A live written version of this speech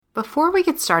Before we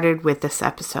get started with this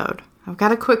episode, I've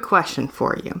got a quick question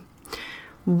for you.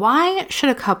 Why should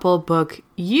a couple book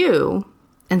you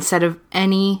instead of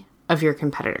any of your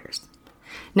competitors?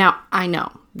 Now, I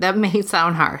know that may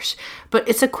sound harsh, but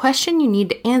it's a question you need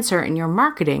to answer in your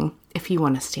marketing if you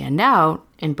want to stand out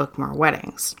and book more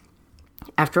weddings.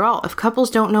 After all, if couples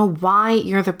don't know why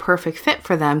you're the perfect fit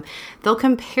for them, they'll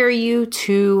compare you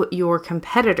to your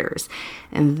competitors,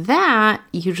 and that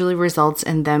usually results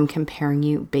in them comparing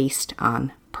you based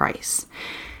on price.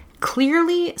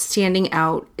 Clearly, standing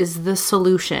out is the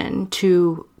solution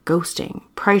to ghosting,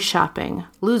 price shopping,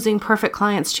 losing perfect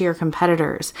clients to your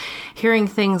competitors, hearing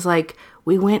things like,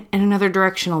 "We went in another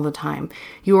direction all the time,"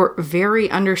 your very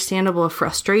understandable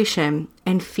frustration,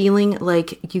 and feeling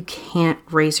like you can't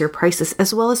raise your prices,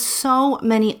 as well as so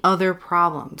many other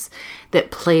problems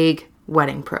that plague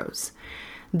wedding pros.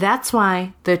 That's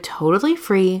why the totally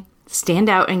free Stand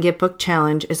Out and Get Booked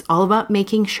Challenge is all about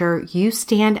making sure you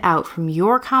stand out from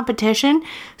your competition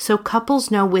so couples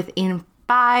know within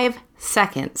 5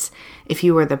 seconds if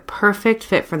you are the perfect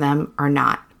fit for them or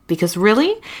not. Because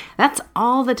really, that's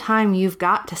all the time you've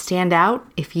got to stand out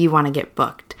if you want to get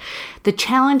booked. The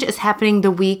challenge is happening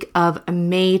the week of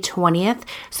May 20th,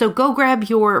 so go grab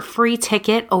your free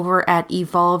ticket over at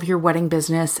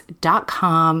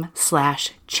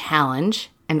evolveyourweddingbusiness.com/challenge,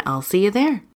 and I'll see you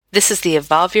there. This is the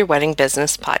Evolve Your Wedding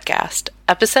Business podcast,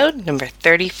 episode number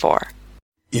 34.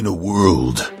 In a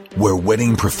world where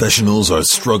wedding professionals are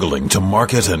struggling to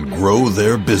market and grow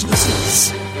their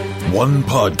businesses, one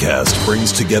podcast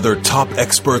brings together top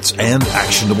experts and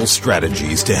actionable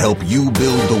strategies to help you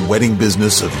build the wedding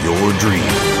business of your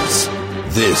dreams.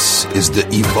 This is the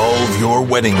Evolve Your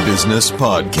Wedding Business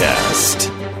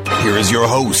podcast. Here is your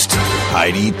host,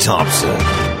 Heidi Thompson.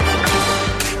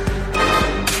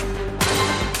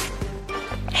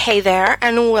 Hey there,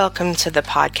 and welcome to the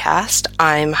podcast.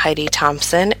 I'm Heidi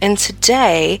Thompson, and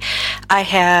today I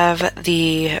have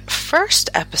the first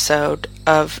episode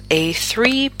of a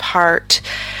 3-part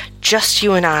Just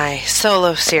You and I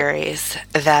solo series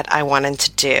that I wanted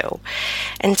to do.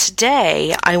 And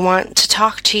today I want to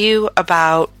talk to you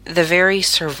about the very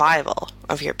survival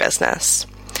of your business.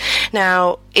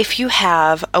 Now, if you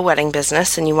have a wedding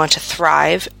business and you want to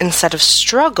thrive instead of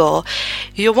struggle,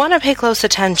 you'll want to pay close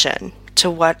attention to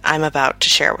what I'm about to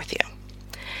share with you.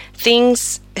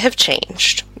 Things have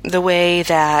changed. The way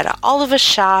that all of us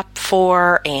shop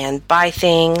for and buy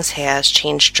things has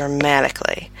changed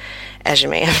dramatically, as you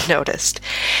may have noticed.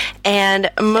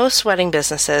 And most wedding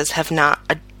businesses have not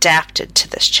adapted to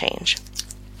this change.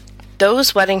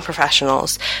 Those wedding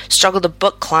professionals struggle to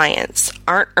book clients,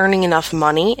 aren't earning enough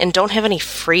money, and don't have any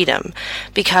freedom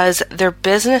because their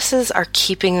businesses are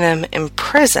keeping them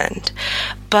imprisoned.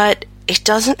 But it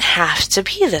doesn't have to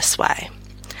be this way.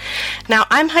 Now,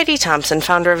 I'm Heidi Thompson,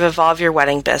 founder of Evolve Your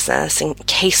Wedding Business, in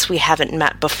case we haven't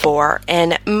met before,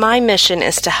 and my mission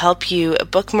is to help you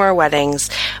book more weddings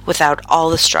without all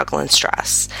the struggle and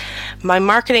stress. My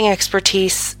marketing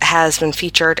expertise has been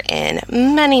featured in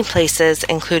many places,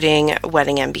 including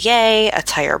Wedding MBA,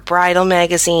 Attire Bridal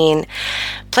Magazine,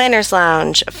 Planner's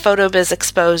Lounge, PhotoBiz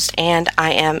Exposed, and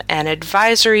I am an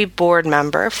advisory board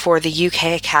member for the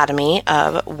UK Academy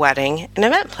of Wedding and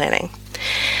Event Planning.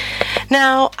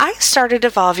 Now, I started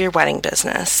Evolve Your Wedding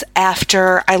Business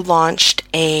after I launched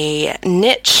a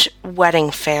niche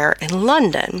wedding fair in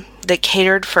London that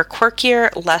catered for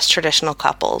quirkier, less traditional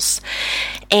couples.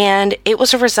 And it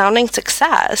was a resounding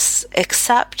success,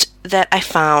 except that I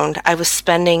found I was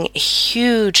spending a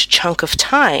huge chunk of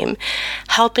time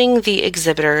helping the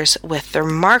exhibitors with their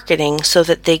marketing so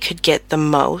that they could get the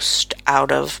most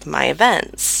out of my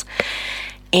events.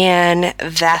 And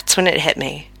that's when it hit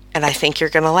me. And I think you're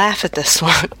going to laugh at this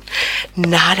one.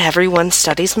 Not everyone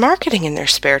studies marketing in their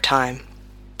spare time.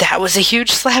 That was a huge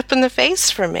slap in the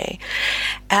face for me.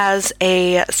 As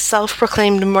a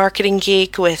self-proclaimed marketing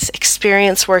geek with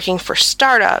experience working for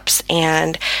startups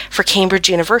and for Cambridge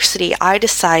University, I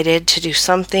decided to do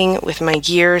something with my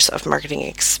years of marketing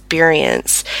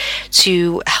experience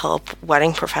to help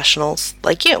wedding professionals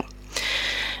like you.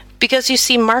 Because you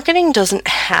see, marketing doesn't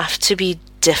have to be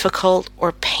difficult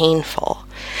or painful.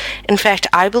 In fact,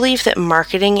 I believe that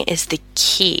marketing is the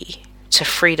key to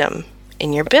freedom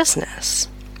in your business.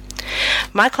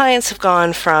 My clients have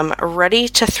gone from ready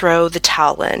to throw the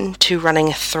towel in to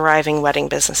running thriving wedding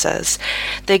businesses.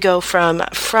 They go from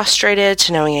frustrated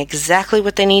to knowing exactly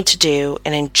what they need to do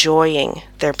and enjoying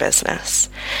their business.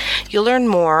 You'll learn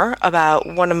more about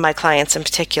one of my clients in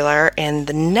particular in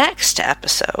the next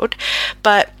episode,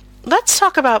 but let's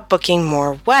talk about booking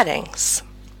more weddings.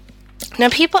 Now,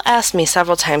 people ask me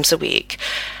several times a week,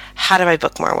 how do I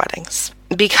book more weddings?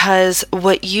 because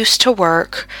what used to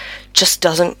work just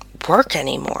doesn't work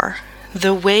anymore.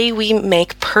 The way we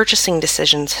make purchasing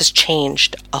decisions has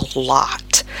changed a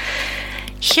lot.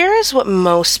 Here is what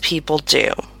most people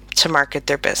do to market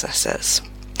their businesses.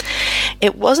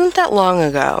 It wasn't that long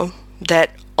ago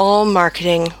that all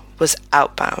marketing was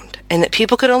outbound and that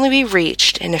people could only be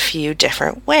reached in a few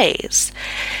different ways.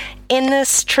 In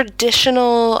this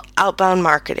traditional outbound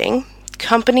marketing,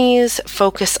 companies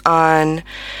focus on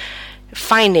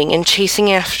finding and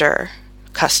chasing after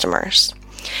customers.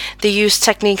 They use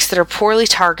techniques that are poorly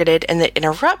targeted and that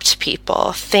interrupt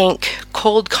people. Think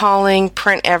cold calling,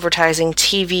 print advertising,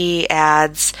 TV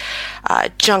ads,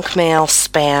 junk mail,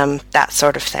 spam, that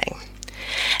sort of thing.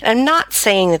 And I'm not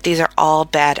saying that these are all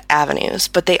bad avenues,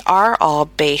 but they are all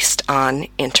based on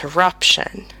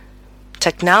interruption.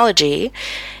 Technology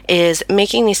is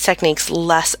making these techniques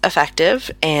less effective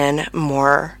and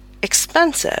more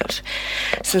expensive.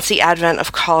 Since the advent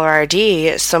of caller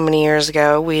ID so many years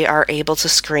ago, we are able to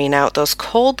screen out those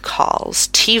cold calls.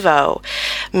 TiVo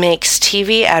makes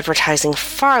TV advertising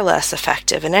far less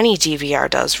effective than any DVR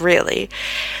does, really.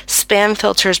 Spam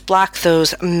filters block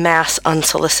those mass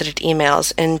unsolicited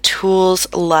emails, and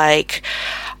tools like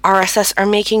RSS are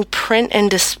making print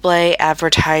and display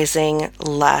advertising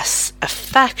less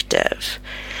effective.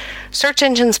 Search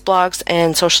engines, blogs,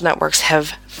 and social networks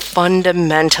have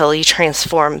fundamentally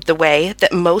transformed the way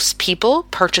that most people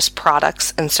purchase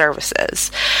products and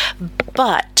services.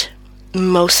 But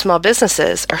most small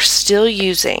businesses are still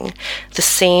using the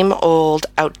same old,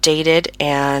 outdated,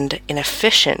 and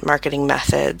inefficient marketing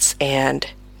methods, and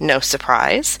no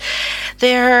surprise,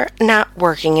 they're not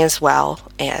working as well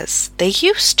as they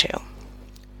used to.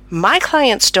 My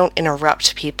clients don't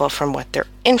interrupt people from what they're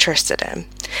interested in.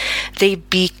 They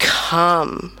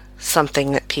become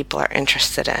something that people are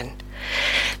interested in.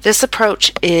 This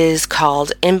approach is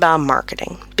called inbound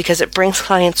marketing because it brings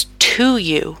clients to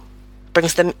you,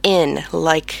 brings them in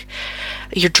like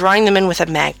you're drawing them in with a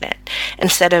magnet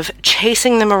instead of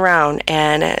chasing them around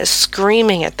and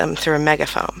screaming at them through a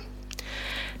megaphone.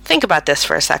 Think about this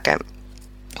for a second.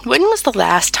 When was the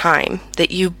last time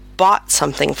that you bought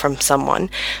something from someone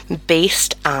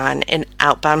based on an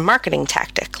outbound marketing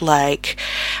tactic like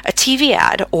a TV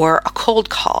ad or a cold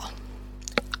call?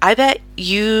 I bet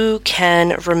you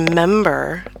can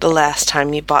remember the last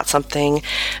time you bought something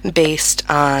based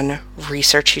on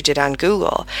research you did on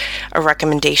Google, a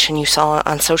recommendation you saw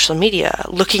on social media,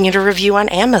 looking at a review on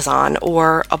Amazon,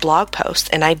 or a blog post,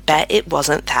 and I bet it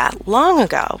wasn't that long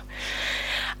ago.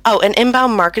 Oh, and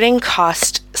inbound marketing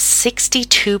costs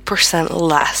 62%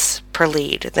 less per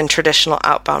lead than traditional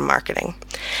outbound marketing.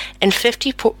 And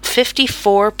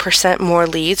 54% more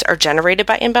leads are generated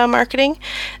by inbound marketing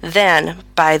than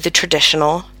by the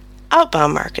traditional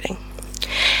outbound marketing.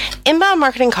 Inbound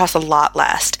marketing costs a lot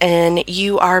less, and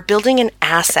you are building an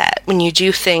asset when you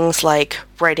do things like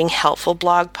writing helpful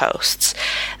blog posts.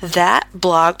 That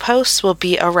blog post will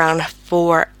be around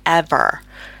forever,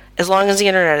 as long as the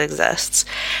internet exists,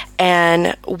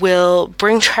 and will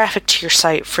bring traffic to your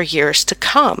site for years to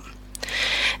come.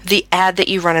 The ad that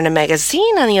you run in a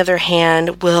magazine, on the other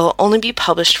hand, will only be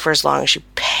published for as long as you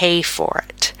pay for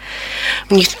it.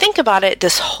 When you think about it,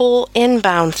 this whole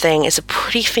inbound thing is a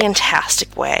pretty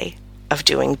fantastic way of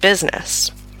doing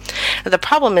business. The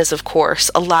problem is, of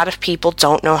course, a lot of people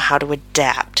don't know how to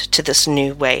adapt to this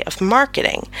new way of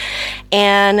marketing,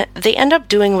 and they end up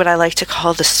doing what I like to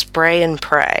call the spray and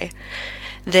pray.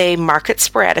 They market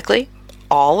sporadically,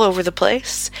 all over the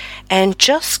place, and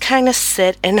just kind of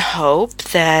sit and hope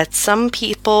that some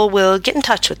people will get in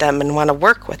touch with them and want to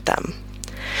work with them.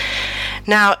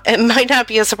 Now, it might not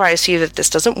be a surprise to you that this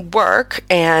doesn't work,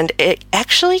 and it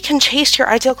actually can chase your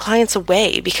ideal clients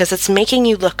away because it's making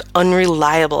you look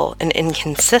unreliable and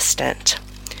inconsistent.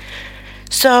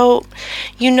 So,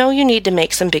 you know you need to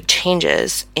make some big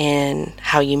changes in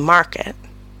how you market.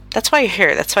 That's why you're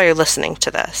here. That's why you're listening to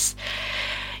this.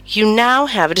 You now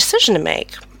have a decision to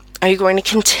make. Are you going to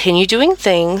continue doing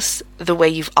things the way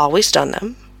you've always done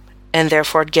them, and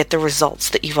therefore get the results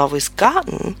that you've always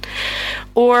gotten?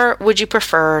 Or would you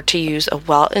prefer to use a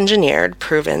well-engineered,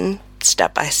 proven,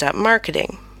 step-by-step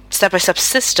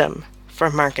system for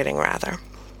marketing, rather?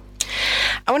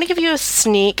 I want to give you a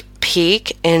sneak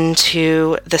peek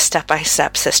into the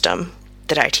step-by-step system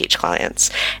that I teach clients.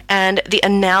 And the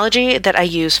analogy that I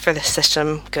use for the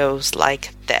system goes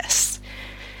like this.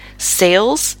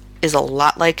 Sales is a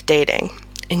lot like dating,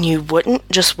 and you wouldn't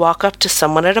just walk up to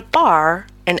someone at a bar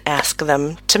and ask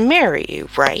them to marry you,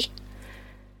 right?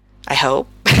 I hope.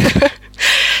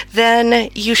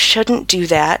 Then you shouldn't do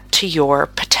that to your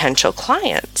potential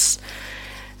clients.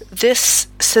 this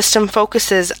system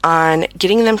focuses on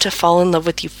getting them to fall in love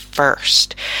with you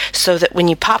first, so that when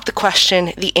you pop the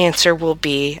question, the answer will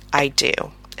be, I do.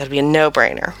 It'll be a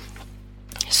no-brainer.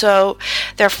 So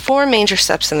there are 4 major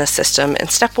steps in the system,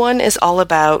 and step 1 is all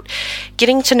about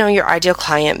getting to know your ideal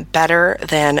client better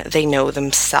than they know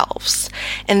themselves.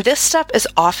 And this step is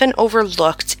often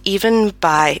overlooked even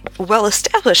by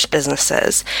well-established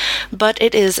businesses, but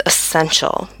it is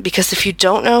essential, because if you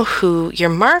don't know who you're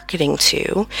marketing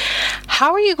to,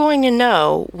 how are you going to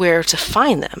know where to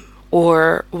find them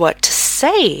or what to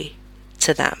say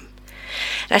to them?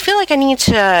 And I feel like I need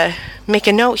to make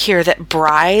a note here that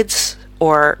brides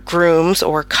or grooms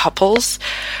or couples,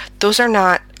 those are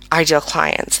not ideal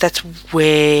clients. That's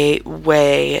way,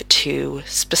 way too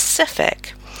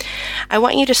specific. I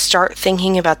want you to start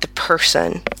thinking about the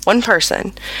person, one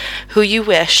person, who you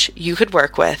wish you could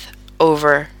work with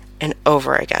over and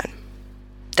over again.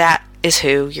 That is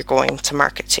who you're going to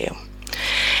market to.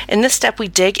 In this step, we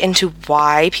dig into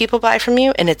why people buy from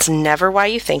you, and it's never why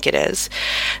you think it is,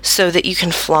 so that you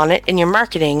can flaunt it in your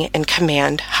marketing and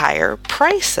command higher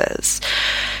prices.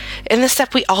 In this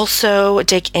step, we also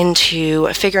dig into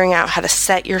figuring out how to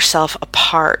set yourself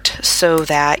apart so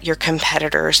that your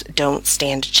competitors don't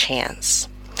stand a chance.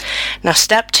 Now,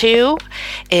 step 2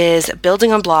 is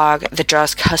building a blog that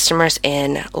draws customers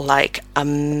in like a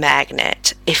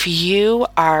magnet. If you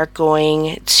are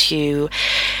going to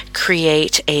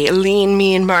create a lean,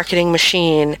 mean marketing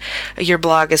machine, your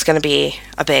blog is going to be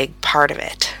a big part of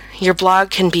it. Your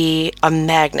blog can be a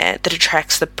magnet that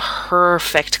attracts the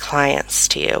perfect clients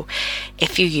to you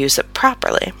if you use it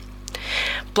properly.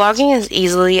 Blogging is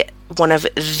easily one of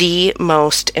the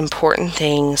most important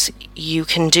things you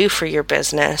can do for your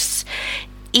business,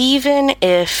 even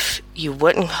if you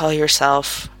wouldn't call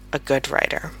yourself a good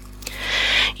writer.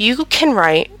 You can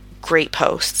write great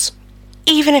posts,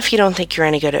 even if you don't think you're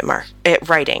any good at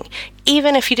writing,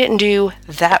 even if you didn't do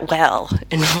that well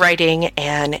in writing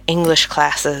and English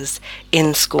classes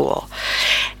in school.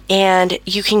 And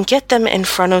you can get them in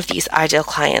front of these ideal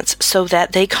clients so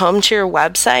that they come to your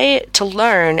website to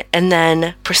learn and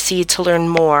then proceed to learn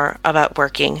more about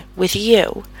working with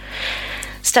you.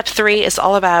 Step 3 is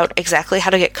all about exactly how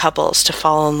to get couples to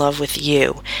fall in love with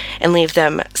you and leave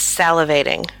them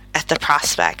salivating at the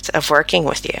prospect of working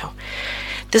with you.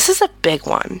 This is a big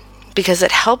one because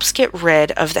it helps get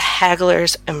rid of the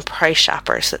hagglers and price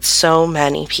shoppers that so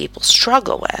many people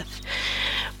struggle with.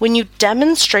 When you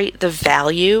demonstrate the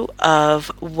value of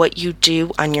what you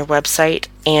do on your website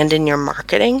and in your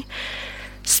marketing,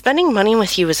 spending money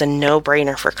with you is a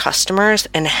no-brainer for customers,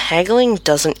 and haggling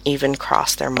doesn't even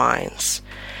cross their minds.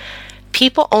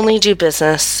 People only do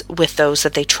business with those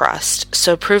that they trust,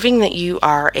 so proving that you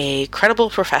are a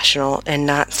credible professional and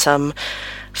not some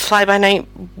fly-by-night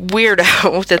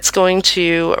weirdo that's going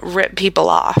to rip people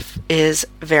off is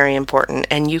very important,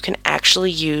 and you can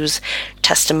actually use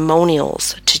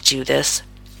testimonials to do this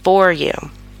for you.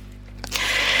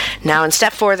 Now in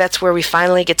step 4, that's where we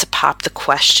finally get to pop the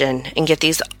question and get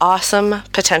these awesome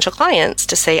potential clients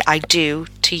to say I do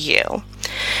to you.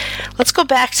 Let's go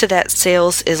back to that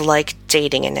sales is like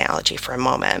dating analogy for a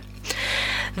moment.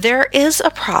 There is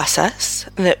a process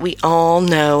that we all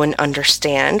know and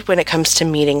understand when it comes to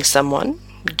meeting someone,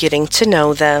 getting to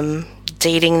know them,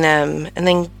 dating them, and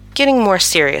then getting more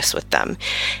serious with them.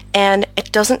 And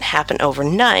it doesn't happen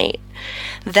overnight.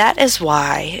 That is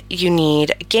why you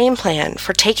need a game plan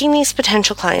for taking these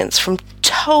potential clients from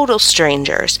total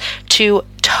strangers to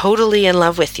totally in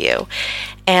love with you.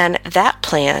 And that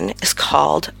plan is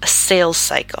called a sales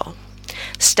cycle.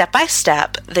 Step by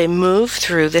step, they move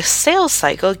through this sales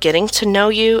cycle, getting to know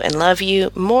you and love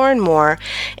you more and more,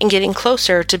 and getting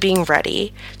closer to being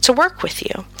ready to work with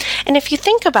you. And if you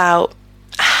think about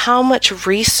how much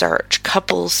research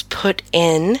couples put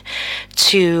in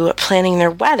to planning their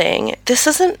wedding, this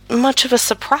isn't much of a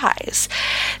surprise.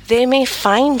 They may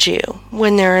find you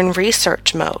when they're in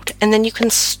research mode, and then you can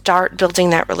start building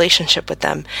that relationship with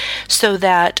them so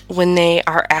that when they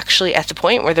are actually at the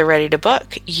point where they're ready to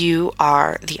book, you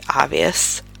are the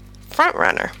obvious front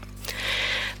runner.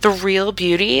 The real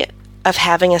beauty of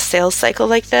having a sales cycle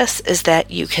like this is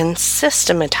that you can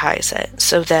systematize it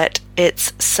so that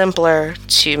it's simpler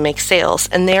to make sales.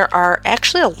 And there are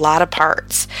actually a lot of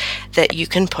parts that you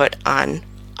can put on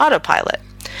autopilot.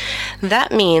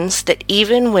 That means that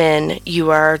even when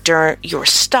you're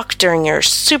stuck during your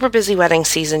super busy wedding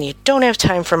season, you don't have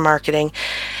time for marketing,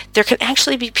 there can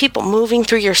actually be people moving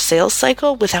through your sales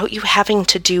cycle without you having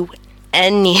to do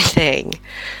anything.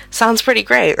 Sounds pretty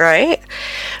great, right?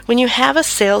 When you have a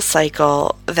sales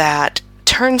cycle that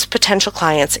turns potential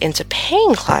clients into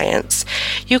paying clients,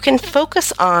 you can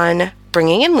focus on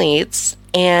bringing in leads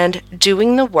and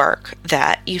doing the work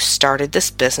that you started this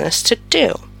business to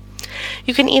do.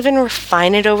 You can even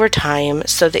refine it over time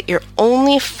so that you're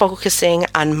only focusing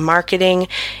on marketing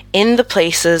in the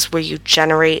places where you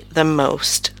generate the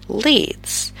most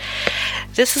leads.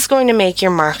 This is going to make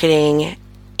your marketing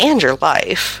and your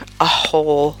life a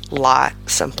whole lot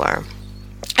simpler.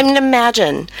 I mean,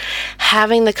 imagine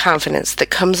having the confidence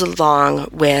that comes along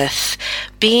with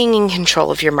being in control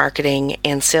of your marketing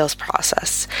and sales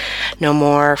process. No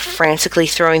more frantically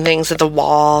throwing things at the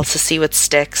wall to see what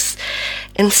sticks.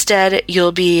 Instead,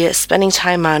 you'll be spending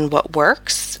time on what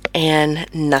works and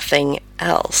nothing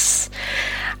else.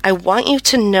 I want you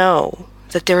to know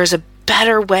that there is a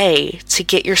better way to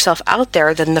get yourself out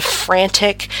there than the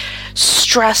frantic,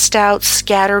 stressed out,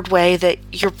 scattered way that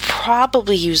you're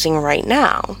probably using right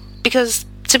now. Because,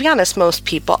 to be honest, most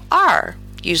people are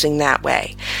using that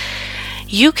way.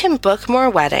 You can book more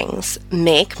weddings,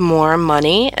 make more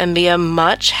money, and be a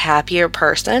much happier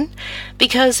person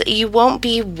because you won't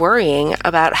be worrying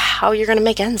about how you're going to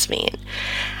make ends meet.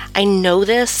 I know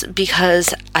this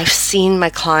because I've seen my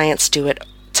clients do it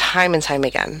time and time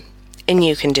again. And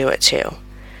you can do it too.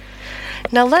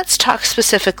 Now let's talk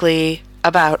specifically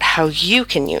about how you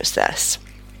can use this.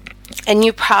 And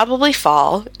you probably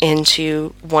fall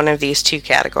into one of these two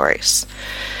categories.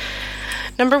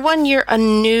 Number one, you're a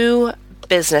new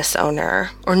business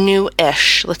owner, or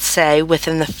new-ish, let's say,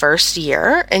 within the first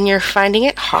year, and you're finding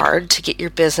it hard to get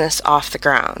your business off the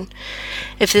ground.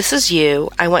 If this is you,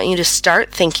 I want you to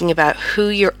start thinking about who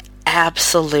your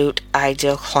absolute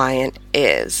ideal client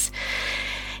is.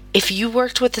 If you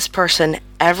worked with this person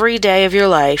every day of your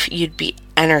life, you'd be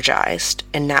energized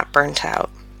and not burnt out.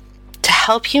 To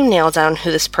help you nail down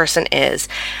who this person is,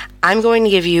 I'm going to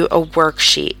give you a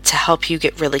worksheet to help you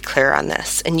get really clear on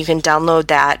this. And you can download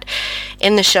that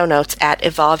in the show notes at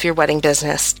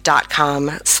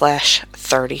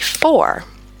evolveyourweddingbusiness.com/34.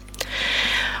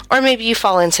 Or maybe you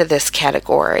fall into this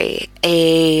category,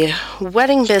 a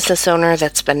wedding business owner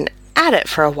that's been at it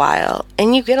for a while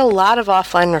and you get a lot of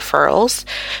offline referrals,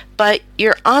 but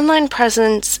your online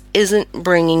presence isn't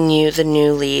bringing you the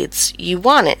new leads you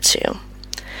want it to.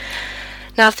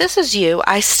 Now, if this is you,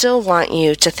 I still want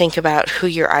you to think about who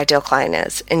your ideal client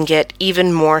is and get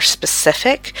even more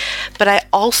specific, but I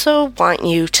also want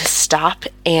you to stop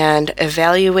and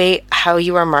evaluate how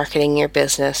you are marketing your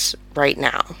business right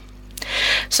now.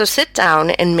 So sit down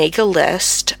and make a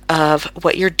list of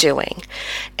what you're doing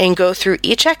and go through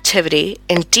each activity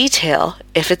in detail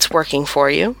if it's working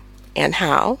for you and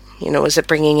how. Is it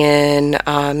bringing in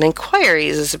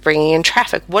inquiries? Is it bringing in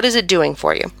traffic? What is it doing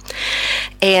for you?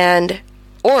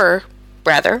 Or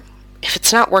rather, if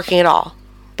it's not working at all,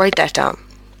 write that down.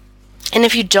 And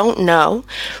if you don't know,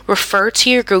 refer to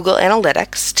your Google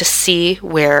Analytics to see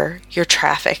where your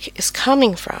traffic is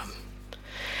coming from.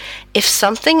 If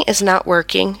something is not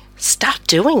working, stop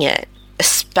doing it,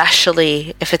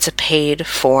 especially if it's a paid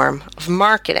form of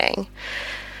marketing.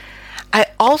 I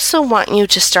also want you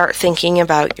to start thinking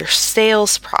about your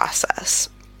sales process.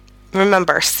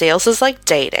 Remember, sales is like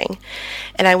dating,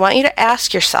 and I want you to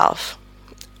ask yourself,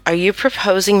 are you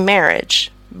proposing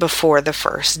marriage before the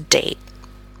first date?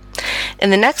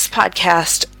 In the next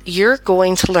podcast, you're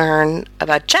going to learn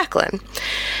about Jacqueline.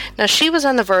 Now, she was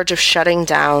on the verge of shutting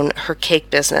down her cake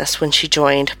business when she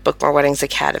joined Book More Weddings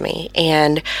Academy,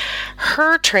 and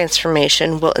her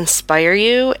transformation will inspire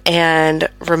you and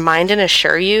remind and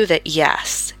assure you that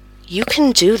yes, you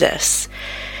can do this.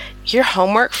 Your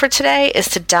homework for today is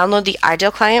to download the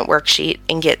Ideal Client Worksheet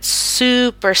and get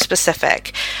super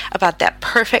specific about that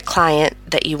perfect client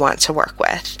that you want to work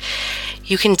with.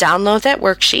 You can download that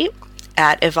worksheet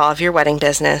at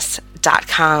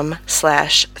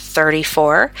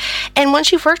evolveyourweddingbusiness.com/34. And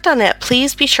once you've worked on that,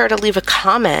 please be sure to leave a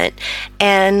comment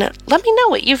and let me know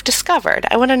what you've discovered.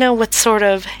 I want to know what sort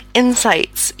of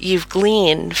insights you've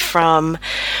gleaned from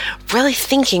really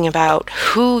thinking about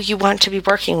who you want to be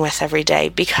working with every day,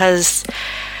 because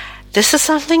this is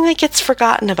something that gets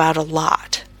forgotten about a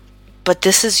lot. But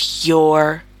this is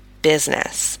your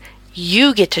business.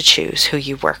 You get to choose who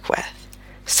you work with.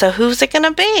 So who's it going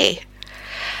to be?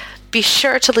 Be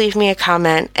sure to leave me a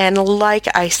comment, and like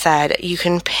I said, you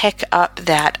can pick up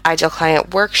that Ideal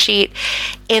Client Worksheet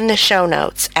in the show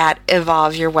notes at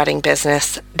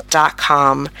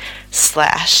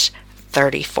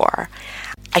evolveyourweddingbusiness.com/34.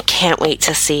 I can't wait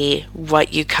to see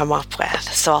what you come up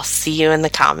with, so I'll see you in the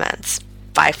comments.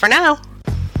 Bye for now.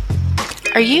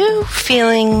 Are you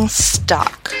feeling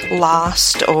stuck,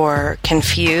 lost, or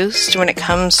confused when it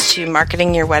comes to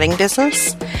marketing your wedding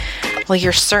business? Well,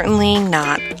 you're certainly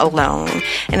not alone,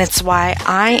 and it's why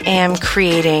I am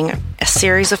creating a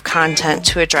series of content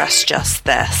to address just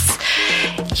this.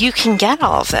 You can get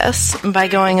all of this by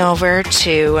going over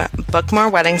to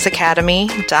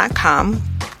bookmoreweddingsacademy.com.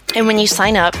 And when you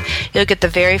sign up, you'll get the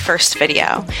very first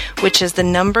video, which is the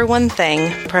number one thing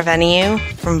preventing you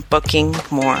from booking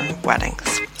more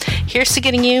weddings. Here's to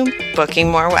getting you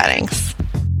booking more weddings.